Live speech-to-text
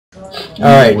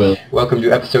Alright, welcome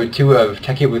to episode 2 of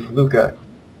Tekkit with Luka.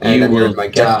 And I'm here with my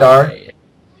guest star.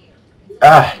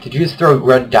 Ah, did you just throw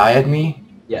red dye at me?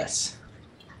 Yes.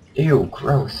 Ew,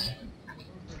 gross.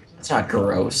 It's not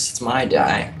gross, it's my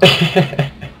dye.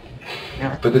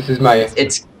 Yeah. But this is my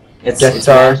it's guest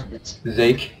star,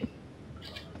 Xake.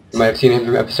 You might have seen him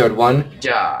from episode 1.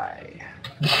 Dye.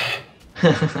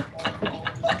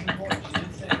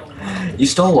 You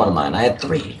stole one of mine, I had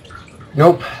 3.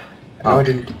 Nope. No, I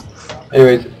didn't.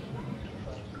 Anyways.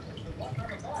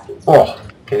 Oh,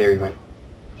 okay, there we went.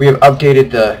 We have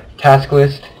updated the task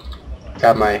list.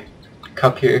 Got my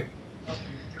cup here.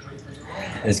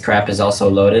 This crap is also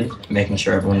loaded, making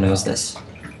sure everyone knows this.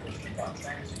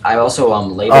 I also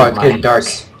labeled oh, it's getting dark.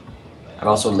 I've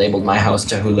also labeled my house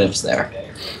to who lives there.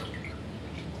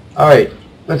 Alright,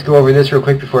 let's go over this real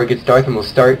quick before it gets dark, and we'll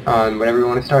start on whatever we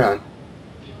want to start on.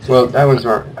 Well, that one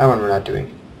we're not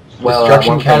doing. Well,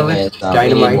 Destruction one catalyst, thing is,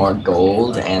 dynamite. we need more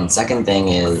gold, and second thing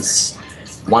is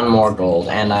one more gold,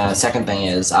 and second thing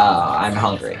is I'm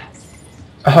hungry.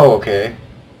 Oh, okay.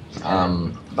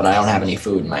 But I don't have any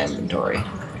food in my inventory.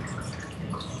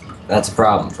 That's a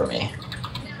problem for me.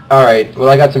 Alright, well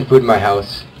I got some food in my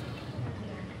house.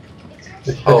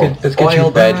 Let's get you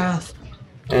to bed.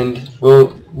 And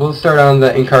we'll start on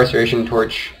the incarceration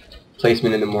torch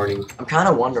placement in the morning. I'm kind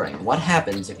of wondering, what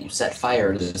happens if you set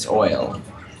fire to this oil?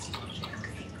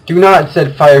 Do not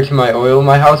set fire to my oil,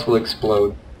 my house will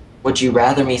explode. Would you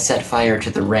rather me set fire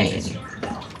to the rain?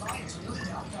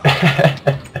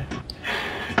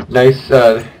 Nice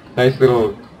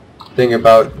little thing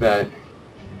about that.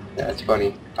 Yeah, it's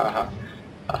funny.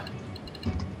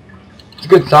 It's a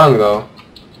good song though.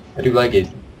 I do like it.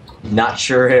 Not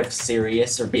sure if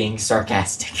serious or being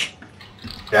sarcastic.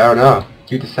 I don't know.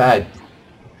 You decide.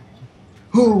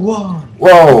 Who won?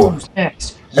 Whoa! Who's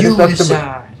next? You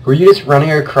decide. Were you just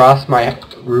running across my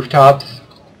rooftops?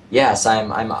 Yes, I'm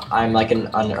like an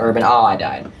urban. Oh, I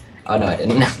died. Oh no, I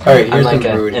didn't. Alright, here's I'm like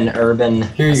an urban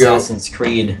Assassin's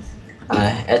Creed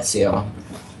Ezio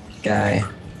guy.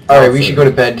 Alright, we should go to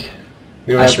bed.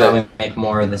 We don't I have should probably make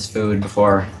more of this food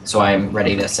before, so I'm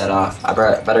ready to set off. I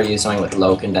better use something with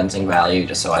low condensing value,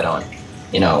 just so I don't,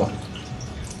 you know,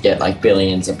 get like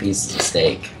billions of pieces of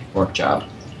steak. Pork chop.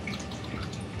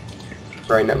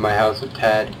 Brighten up my house with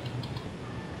Tad.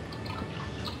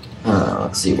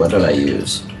 Let's see, what did I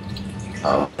use?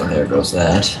 Oh, there goes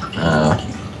that.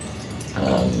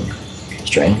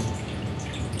 String.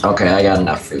 Okay, I got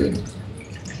enough food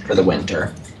for the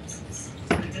winter.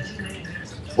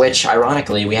 Which,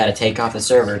 ironically, we had to take off the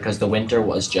server because the winter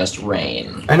was just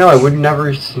rain. I know, it would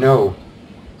never snow.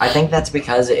 I think that's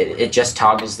because it just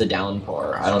toggles the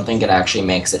downpour. I don't think it actually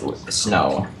makes it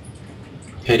snow.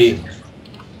 Pity.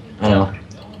 I know.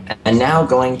 And now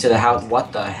going to the house.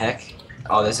 What the heck?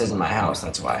 Oh, this isn't my house.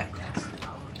 That's why.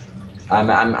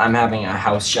 I'm having a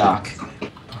house shock.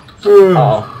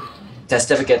 Oh,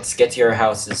 testificates. Get to your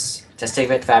houses.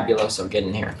 Testificate Fabuloso. Get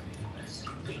in here.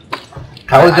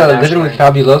 How is living with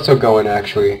Fabuloso going,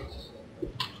 actually?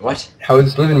 What? How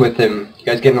is living with him? You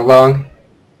guys getting along?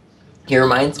 He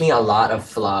reminds me a lot of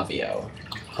Flavio.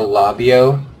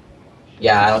 Flavio?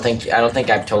 Yeah, I don't think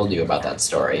I've told you about that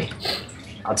story.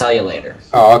 I'll tell you later.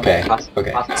 Oh, okay.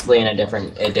 Okay. Possibly in a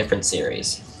different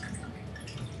series.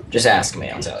 Just ask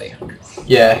me, I'll tell you.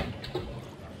 Yeah.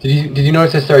 Did you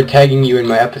notice I started tagging you in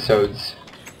my episodes?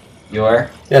 You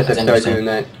are? Yes, I started doing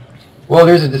that. Well,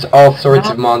 there's just all sorts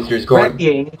of monsters going.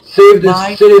 Save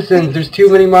the citizens! There's too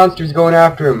many monsters going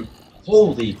after him.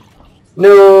 Holy!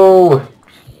 No!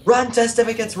 Run,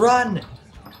 testificates, run!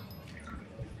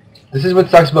 This is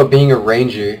what sucks about being a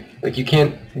ranger. Like, you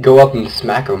can't go up and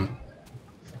smack them.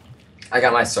 I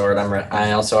got my sword.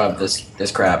 I also have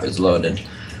this crap is loaded.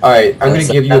 All right, I'm gonna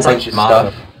give you a bunch of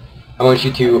stuff. I want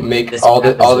you to make all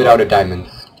it out of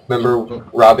diamonds. Remember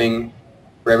robbing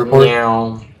Raver?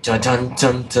 Meow. Dun dun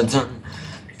dun dun dun.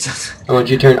 I want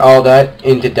you to turn all that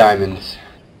into diamonds.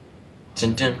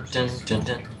 Dun dun dun dun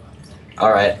dun.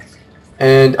 All right.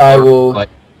 And I will.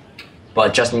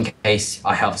 But just in case,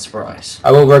 I have a surprise.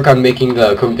 I will work on making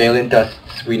the covalent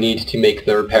dusts we need to make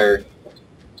the repair.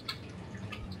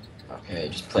 Okay,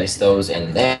 just place those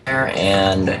in there,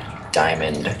 and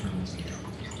diamond.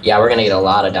 Yeah, we're gonna get a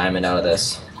lot of diamond out of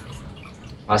this.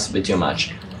 Possibly too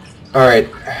much. Alright,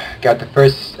 got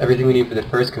everything we need for the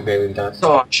first covalent dust.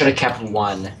 So I should have kept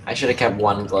one. I should have kept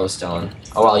one glowstone.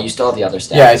 Oh well, you still have the other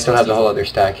stack. Yeah, I still have the whole other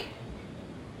stack.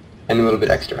 And a little bit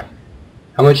extra.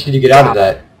 How much did you get out of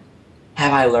that?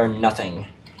 Have I learned nothing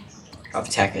of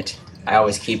Tekkit? I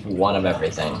always keep one of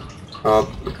everything.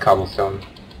 Oh, cobblestone.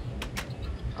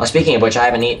 Oh, speaking of which, I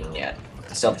haven't eaten yet.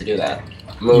 I still have to do that.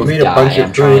 Move, you made a bunch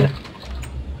of food.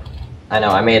 I know,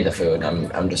 I made the food.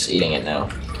 I'm just eating it now.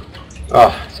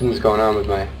 Oh, something's going on with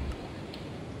my...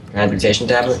 Reputation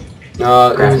tablet?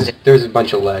 No, Crafting there's a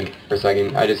bunch of lag for a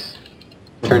second. I just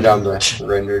turned down the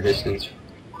render distance.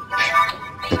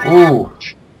 Ooh!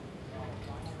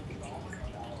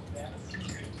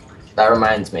 That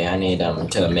reminds me, I need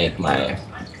to make my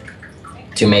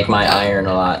iron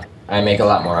a lot. I make a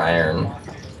lot more iron.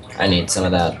 I need some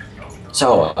of that.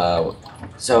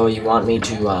 So you want me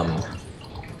to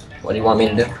what do you want me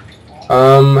to do?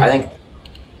 I think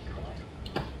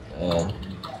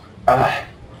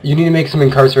you need to make some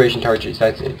incarceration torches,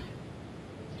 that's it.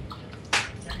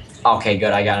 okay,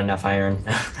 good, I got enough iron.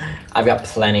 I've got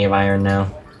plenty of iron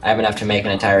now. I have enough to make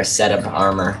an entire set of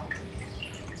armor.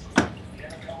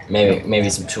 Maybe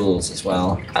some tools as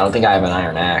well. I don't think I have an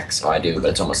iron axe, so I do, but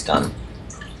it's almost done.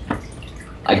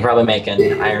 I could probably make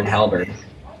an iron halberd.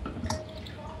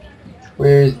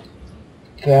 Where's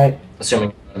that?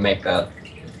 Assuming I can make that.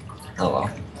 Oh well.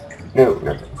 No,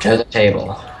 nothing. To the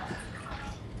table.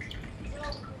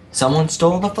 Someone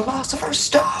stole the Philosopher's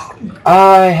Stone!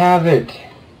 I have it!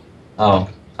 Oh,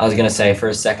 I was gonna say, for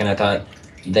a second I thought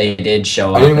they did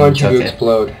show up. I didn't want you and to took it.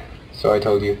 explode, so I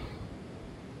told you.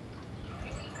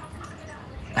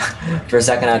 For a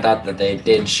second I thought that they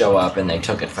did show up and they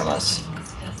took it from us.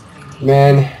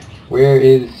 Man, where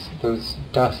is those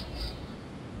dusts?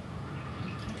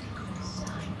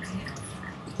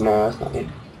 No, that's not it.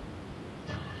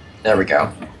 There we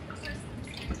go.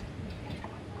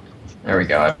 There we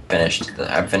go.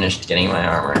 I've finished getting my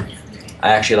armor. I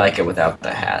actually like it without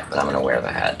the hat, but I'm gonna wear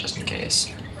the hat just in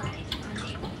case.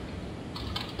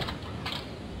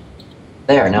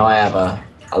 There, now I have a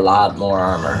lot more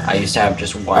armor. I used to have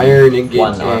just one. Iron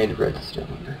ingot and redstone.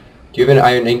 Do you have an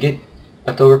iron ingot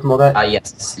left over from all that?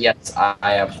 Yes, I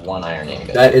have one iron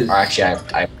ingot. That is. Or actually,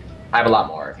 I have a lot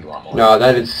more if you want more. No,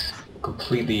 that is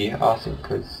completely awesome.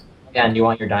 Cause. Yeah, and you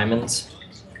want your diamonds?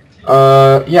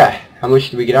 Yeah. How much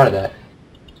did we get out of that?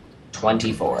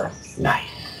 24.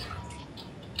 Nice.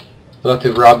 We'll have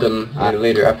to rob them in a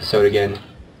later episode again.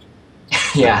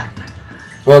 Yeah.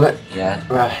 Well, that. Yeah.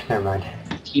 Never mind.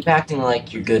 Keep acting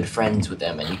like you're good friends with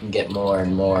them, and you can get more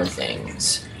and more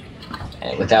things,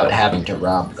 and without having to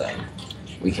rob them.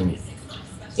 We can,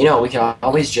 we can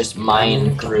always just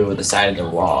mine through the side of the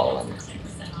wall and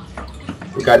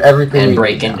we got everything. And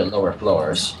break into lower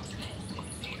floors.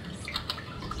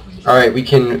 All right, we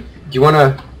can. Do you want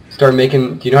to start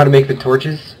making? Do you know how to make the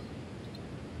torches?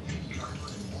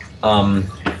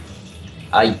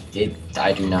 I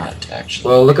do not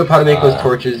actually. Well, look up how to make those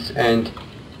torches, and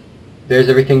there's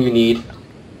everything you need.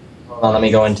 Well, let me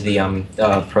go into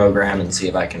the program and see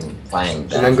if I can find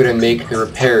them. And I'm gonna make the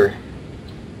repair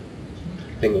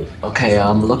thingy. Okay,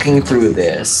 I'm looking through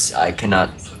this. I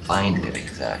cannot find it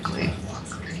exactly.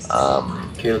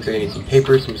 Okay, looks like I need some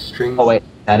paper, some string. Oh wait, is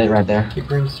that it right there?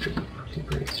 Paper and string.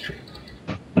 Paper and string.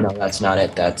 No, that's not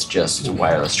it. That's just a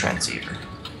wireless transceiver.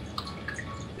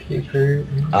 Paper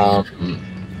and string.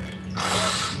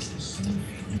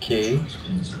 Okay.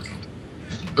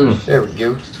 There we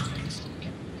go.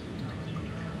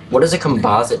 What does a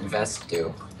composite vest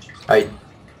do? I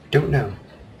don't know.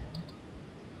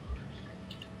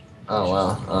 Oh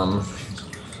well.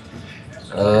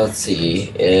 Let's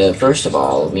see. First of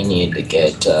all, we need to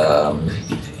get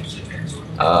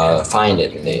find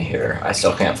it in here. I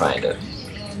still can't find it.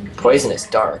 Poisonous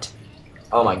dart.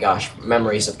 Oh my gosh,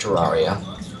 memories of Terraria.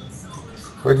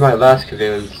 Where'd my last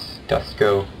surveillance dust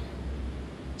go?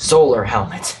 Solar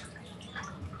helmet.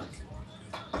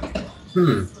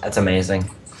 That's amazing.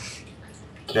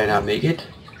 Did I not make it?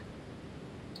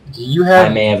 Do you have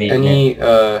I may have eaten any,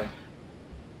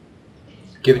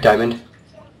 give a diamond?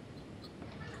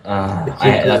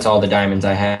 That's all the diamonds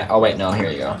I have. Oh wait, no, here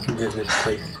you go. Give this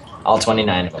place. All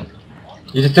 29 of them.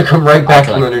 You just took them right back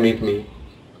from underneath me.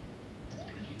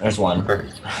 There's one.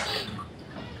 Perfect.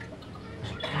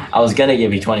 I was gonna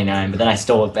give you 29, but then I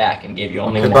stole it back and gave you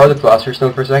only Can I one. borrow the Philosopher's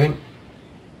Stone for a second?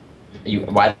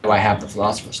 Why do I have the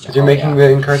Philosopher's Stone? Because you're making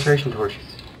the incarceration torches.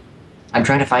 I'm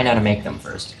trying to find out how to make them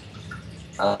first.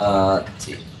 Let's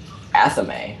see.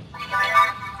 Athame.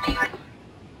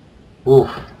 Oof.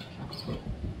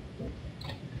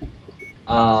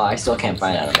 I still can't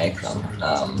find out how to make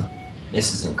them.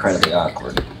 This is incredibly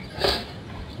awkward.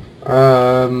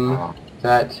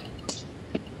 That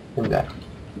and that.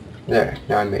 There,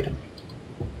 now I made them.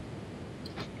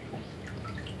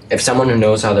 If someone who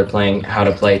knows how to play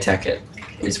Tekkit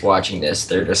is watching this,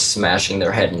 they're just smashing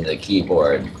their head into the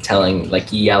keyboard,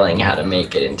 yelling how to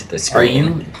make it into the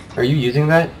screen. Are you using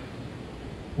that?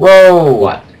 Whoa!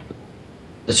 What?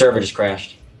 The server just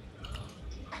crashed.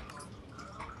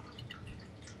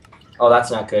 Oh,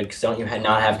 that's not good, because don't you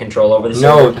not have control over the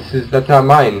No, server? that's not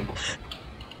mine.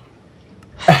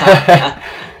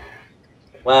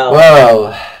 Well,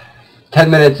 Well, 10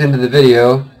 minutes into the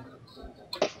video.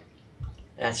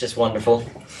 that's just wonderful.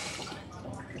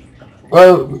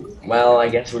 Well, I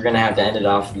guess we're gonna have to end it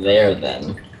off there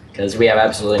then, because we have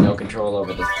absolutely no control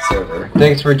over the server.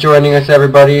 thanks for joining us,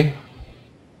 everybody.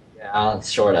 Yeah, it's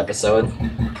a short episode.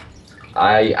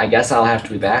 I guess I'll have to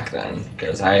be back then,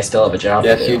 because I still have a job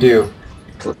to do. Yes, you do.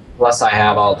 Plus, I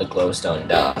have all the glowstone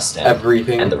dust and,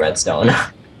 Everything. and the redstone.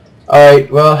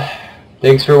 Alright, well,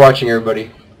 thanks for watching,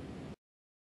 everybody.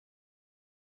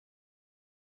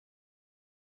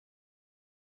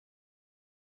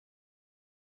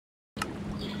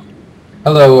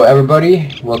 Hello,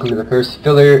 everybody. Welcome to the first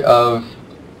filler of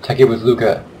Tekkit with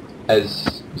Luka.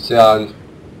 As you saw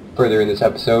further in this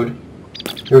episode,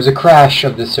 there was a crash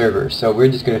of the server, so we're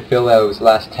just going to fill those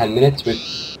last 10 minutes with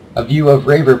a view of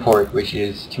Raver port, which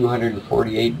is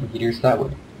 248 meters that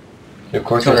way. And of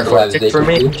course, I still have Xake for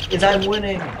me, Work. because I'm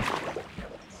winning.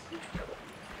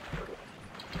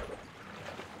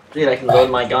 Dude, I can load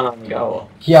my gun on the go.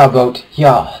 Yeah, boat.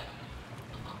 Yeah.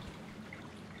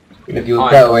 And if you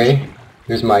look that way,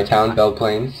 there's my town, Belle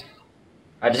Plains.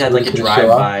 I just had like a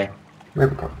drive-by.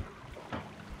 Raver port.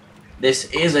 This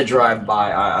is a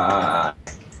drive-by.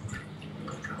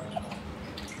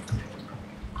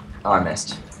 Oh, I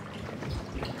missed.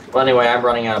 Well, anyway, I'm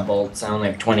running out of bolts. I only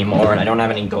have 20 more, and I don't have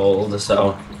any gold,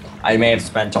 so I may have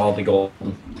spent all the gold.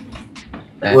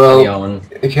 Well,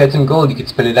 if you had some gold, you could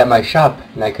spend it at my shop,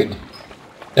 and I could...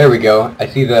 There we go. I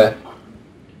see the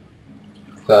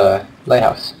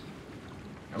lighthouse.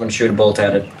 I'm gonna shoot a bolt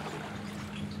at it.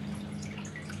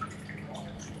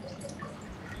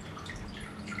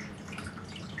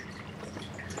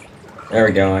 There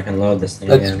we go. I can load this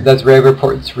thing again. That's Raver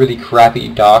port. It's really crappy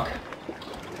dock.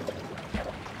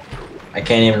 I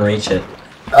can't even reach it.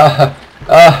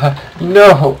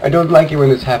 No! I don't like it when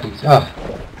this happens.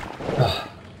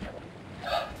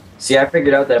 See, I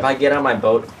figured out that if I get on my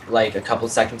boat like a couple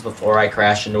seconds before I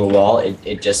crash into a wall,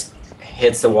 it just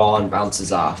hits the wall and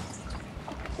bounces off.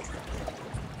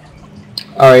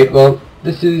 Alright, well,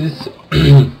 this is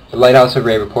the lighthouse of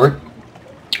Raver port.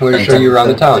 I'm going to show you around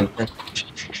the town.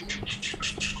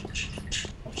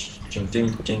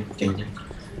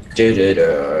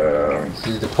 This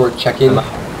is the port check-in. Wow,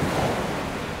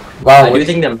 I do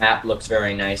think the map looks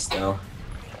very nice, though.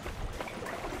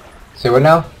 Say what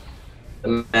now?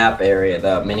 The map area,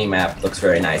 the mini-map looks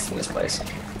very nice in this place.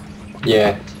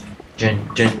 Yeah.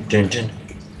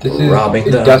 This is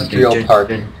industrial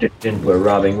park. We're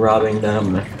robbing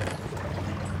them.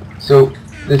 So,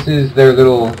 this is their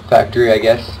little factory, I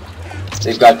guess.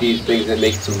 They've got these things that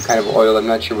make some kind of oil. I'm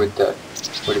not sure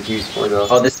what it's used for, though.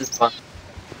 Oh, this is fun.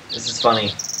 This is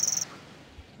funny.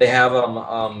 They have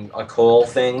a coal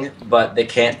thing, but they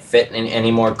can't fit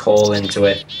any more coal into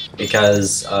it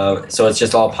because so it's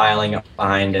just all piling up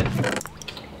behind it.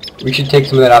 We should take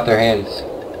some of that off their hands.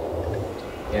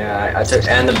 Yeah, I took,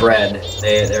 and the bread.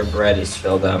 Their bread is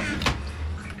filled up.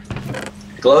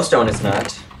 Glowstone is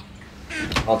not.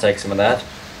 I'll take some of that.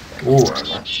 Ooh,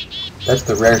 that's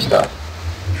the rare stuff.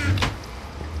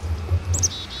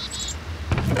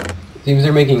 Seems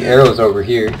they're making arrows over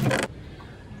here.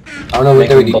 I don't know what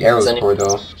they would need arrows for,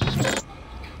 though.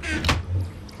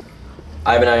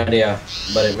 I have an idea,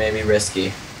 but it may be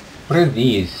risky. What are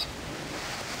these?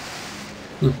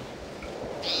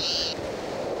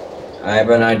 I have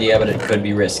an idea, but it could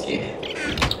be risky.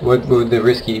 What would the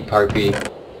risky part be?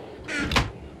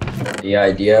 The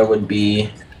idea would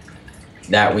be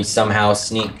that we somehow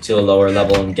sneak to a lower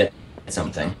level and get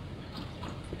something.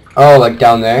 Oh, like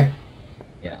down there?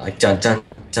 Yeah, like dun dun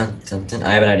dun dun dun.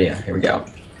 I have an idea. Here we go.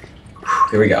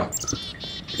 Here we go.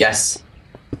 Yes.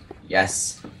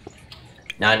 Yes.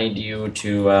 Now I need you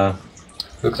to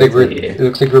Looks like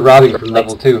we're robbing from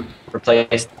level 2.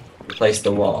 Replace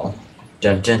the wall.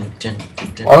 Dun dun dun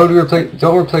dun dun. Why would we replace?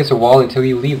 Don't replace a wall until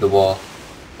you leave the wall.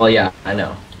 Well, yeah, I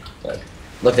know. But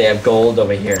look, they have gold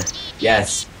over here.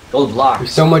 Yes, gold blocks.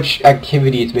 There's so much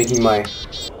activity. It's making me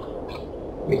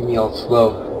all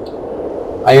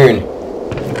slow. Iron.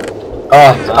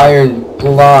 Oh, it's iron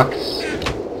blocks.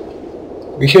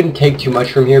 We shouldn't take too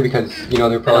much from here because, you know,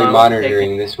 they're probably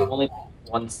monitoring this one. Only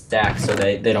one stack so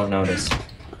they don't notice.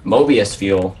 Mobius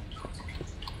fuel.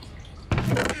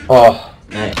 Oh.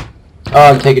 Nice.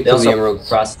 Oh, I'm taking some of the emeralds.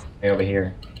 Cross way over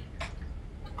here.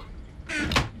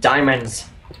 Diamonds.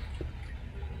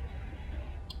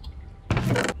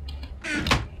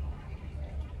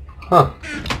 Huh.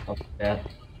 Yeah.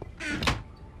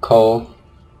 Coal.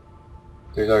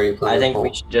 There's already plenty I think of coal.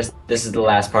 we should just. This is the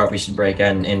last part we should break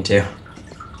into.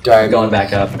 Diamonds. Going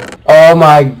back up. Oh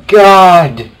my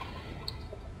god!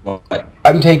 What?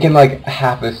 I'm taking like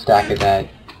half a stack of that.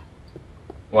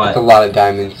 What? That's a lot of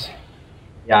diamonds.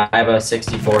 Yeah, I have a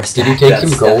 64 stack. Did you take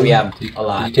some gold? We have Did a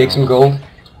lot. you take some gold?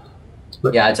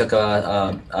 Yeah, I took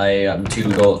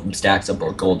 2 gold stacks of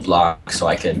gold blocks so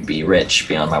I could be rich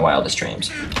beyond my wildest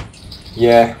dreams.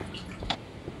 Yeah.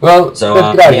 Well, So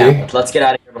let's get out of yeah, here. let's get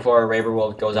out of here before Raver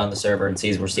Wolf goes on the server and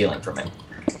sees we're stealing from him.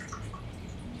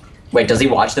 Wait, does he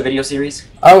watch the video series?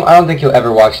 I don't think he'll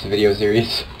ever watch the video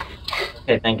series.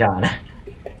 Okay, thank God.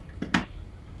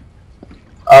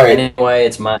 Alright. Anyway,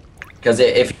 it's my... Because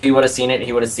if he would have seen it,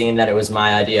 he would have seen that it was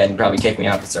my idea and probably kick me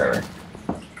off the server.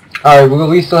 Alright, well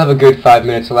we still have a good 5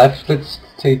 minutes left. Let's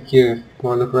take you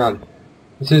more look around.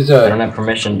 This is I don't have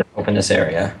permission to open this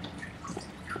area.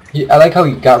 I like how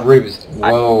he got rid of his...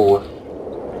 Whoa.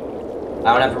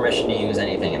 I don't have permission to use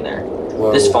anything in there.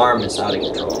 Whoa. This farm is out of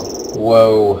control.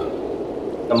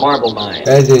 Whoa. The marble mine.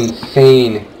 That is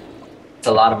insane. It's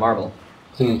a lot of marble.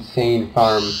 It's an insane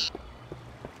farm.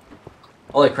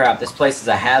 Holy crap, this place is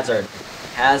a hazard.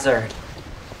 Hazard.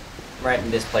 I'm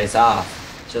writing this place off.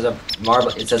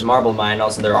 It says marble mine,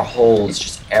 also there are holes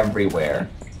just everywhere.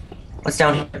 What's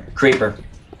down here? Creeper.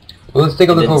 Well, let's take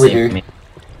a look over here.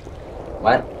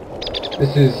 What?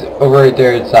 This is over right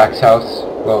there at Zach's house.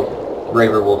 Well,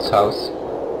 Raver Wolf's house.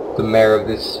 The mayor of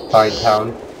this fine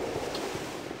town.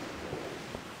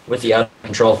 With the out of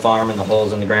control farm and the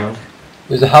holes in the ground.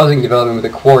 There's a housing development with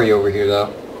a quarry over here, though.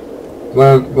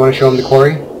 You wanna show him the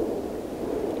quarry?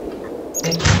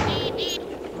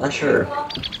 Not sure.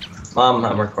 Mom,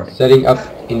 I'm recording. Setting up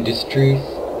industries.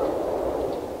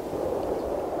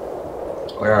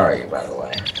 Where are you, by the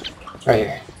way? Right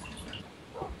here.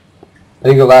 I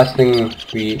think the last thing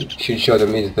we should show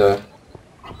them is the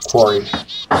quarry.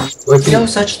 Well, No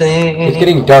such thing. it's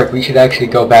getting dark. We should actually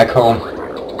go back home.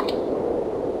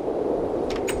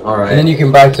 Alright. And then you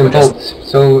can buy some bolts.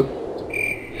 So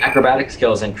acrobatic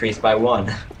skills increased by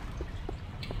 1.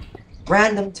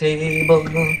 Random table.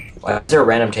 Why is there a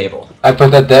random table? I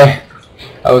put that there.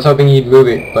 I was hoping he'd move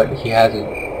it, but he hasn't.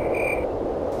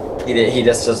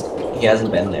 He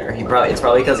hasn't been there. It's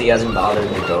probably because he hasn't bothered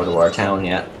to go to our town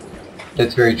yet.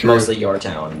 That's very true. Mostly your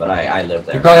town, but I live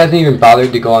there. He probably hasn't even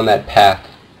bothered to go on that path.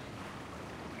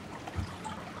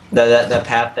 The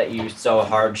path that you so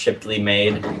hardshiply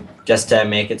made just to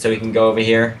make it so we can go over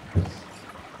here.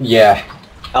 Yeah.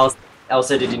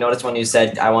 Elsa, did you notice when you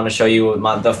said I want to show you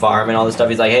the farm and all this stuff?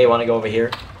 He's like, hey, you want to go over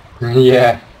here?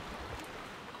 Yeah.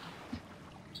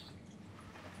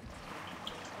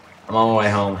 I'm on my way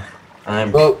home.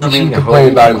 Well, you shouldn't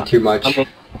complain about him too much.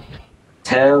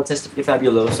 Tell Testa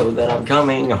Fabuloso that I'm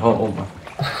coming home.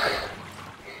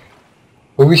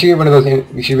 Well, we should get one of those.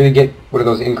 We should really get one of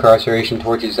those incarceration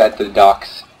torches at the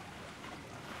docks.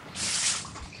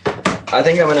 I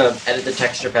think I'm gonna edit the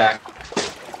texture pack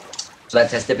so that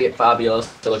Testa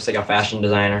Fabuloso looks like a fashion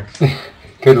designer.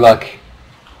 Good luck.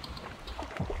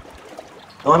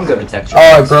 Oh, I'm good with texture Oh,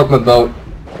 packs. I broke my boat.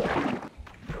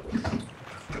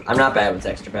 I'm not bad with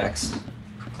texture packs.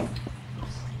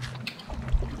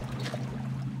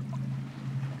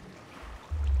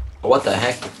 What the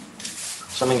heck?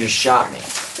 Something just shot me.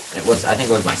 I think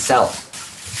it was myself.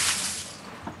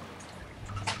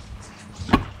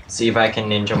 See if I can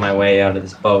ninja my way out of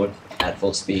this boat at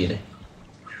full speed.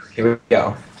 Here we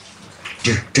go.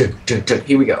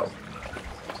 Here we go.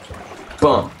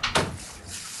 Boom.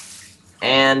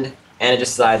 And it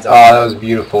just slides off. Oh, that was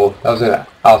beautiful. That was an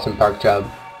awesome park job.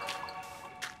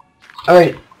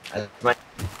 Alright.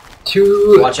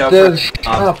 To Watch out the for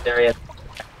top. area.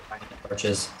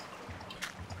 Torches.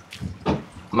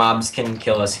 Mobs can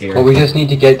kill us here. Well, we just need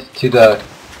to get to the...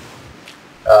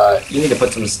 You need to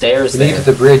put some stairs we there. need to get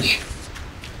to the bridge.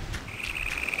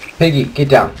 Piggy, get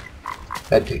down.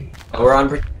 Bad pig. We're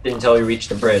on until we reach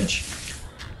the bridge.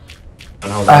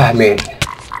 And hold on. Ah, man.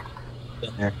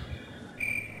 There.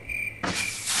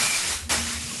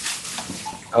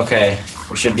 Okay,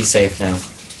 we should be safe now.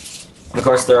 Of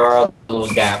course, there are little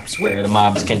gaps where the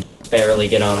mobs can barely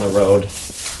get on the road.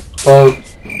 Well,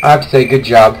 I have to say, good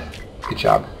job. Good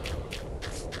job.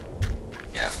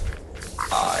 Yeah.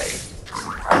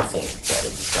 I think that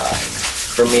it's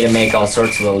time for me to make all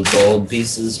sorts of those gold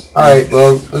pieces. Alright,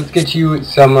 well, let's get you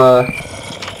some, Ooh,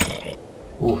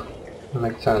 I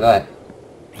like the sound of that.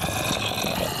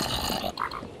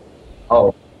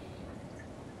 Oh.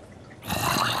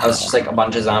 I was just like a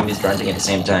bunch of zombies grunting at the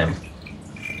same time.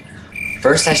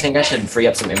 First, I think I should free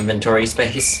up some inventory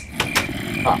space.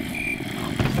 Oh.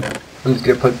 I'm just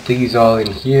gonna put these all in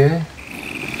here.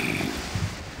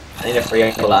 I need to free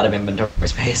up a lot of inventory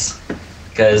space.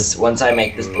 Because once I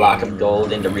make this block of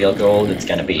gold into real gold, it's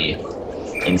gonna be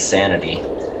insanity.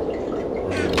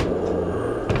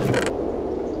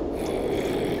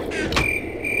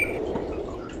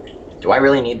 Do I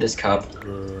really need this cup?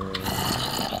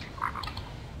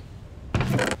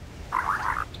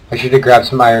 I should have grabbed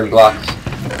some iron blocks.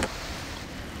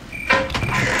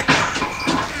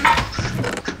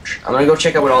 I'm gonna go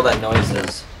check out what all that noise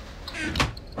is.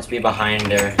 Must be behind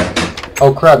there.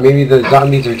 Oh crap, maybe the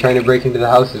zombies are trying to break into the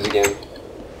houses again.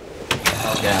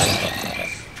 Oh god.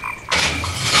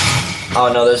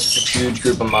 Oh no, there's just a huge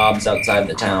group of mobs outside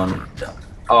the town.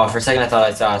 Oh, for a second I thought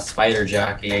I saw a spider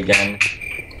jockey again.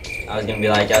 I was gonna be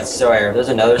like, that's so rare. If there's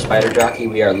another spider jockey,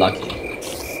 we are lucky.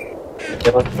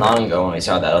 It wasn't long ago when we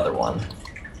saw that other one.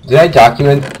 Did I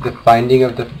document the finding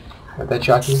of that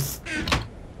jockey?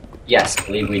 Yes, I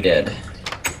believe we did.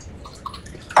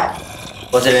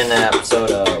 Was it in an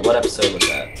episode, what episode was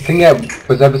that? I think that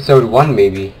was episode 1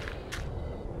 maybe.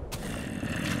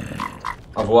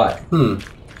 Of what?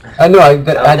 I know,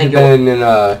 that had to have been in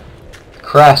a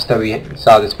crash that we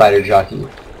saw the spider jockey.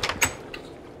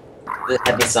 The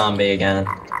headless zombie again.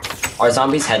 Are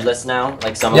zombies headless now?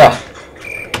 Like some of Yeah. them?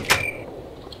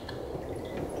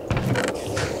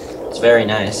 It's very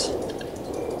nice.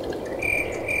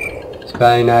 It's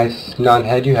very nice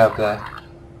non-head you have there.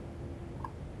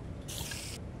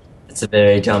 It's a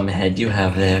very dumb head you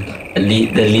have there. The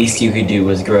least you could do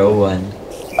was grow one.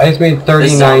 I just made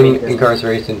 39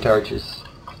 incarceration charges.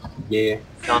 Yeah.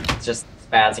 John's just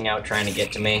spazzing out trying to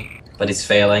get to me, but he's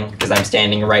failing because I'm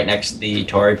standing right next to the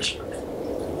torch.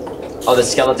 Oh, the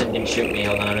skeleton can shoot me.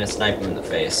 Hold on, I'm gonna snipe him in the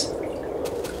face.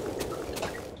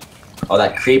 Oh,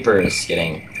 that creeper is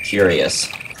getting curious.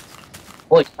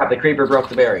 Holy crap, the creeper broke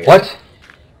the barrier. What?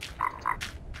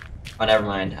 Oh, never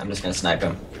mind. I'm just gonna snipe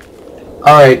him.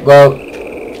 Alright, well,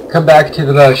 come back to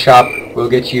the shop. We'll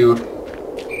get you.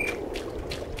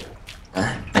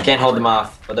 I can't hold them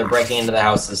off, but they're breaking into the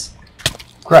houses.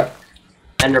 Crap.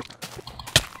 Ender.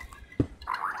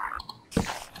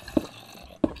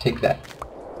 Take that.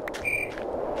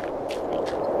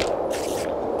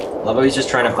 Love how he's just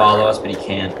trying to follow us, but he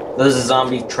can't. There's a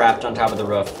zombie trapped on top of the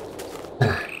roof.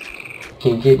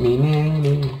 Can't get me,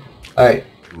 nanny. Alright.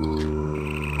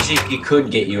 He could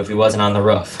get you if he wasn't on the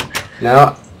roof.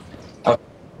 Now, Oh,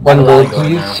 one gold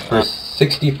going please now. for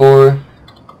 64.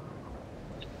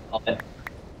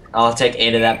 I'll take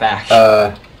 8 of that back.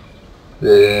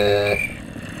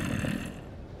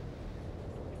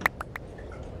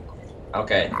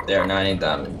 Okay, there, 9 of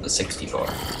them, the 64.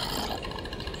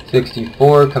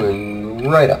 64 coming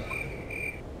right up.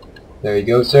 There you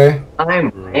go, sir.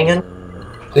 I'm hanging.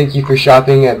 Thank you for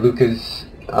shopping at Luka's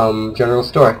general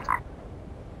store.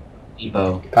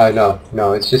 Depot.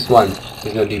 No, it's just one.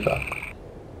 There's no depot.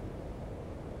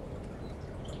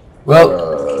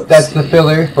 Well, that's the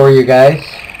filler for you guys.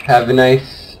 Have fun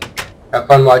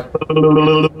watching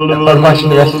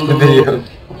the rest of the videos.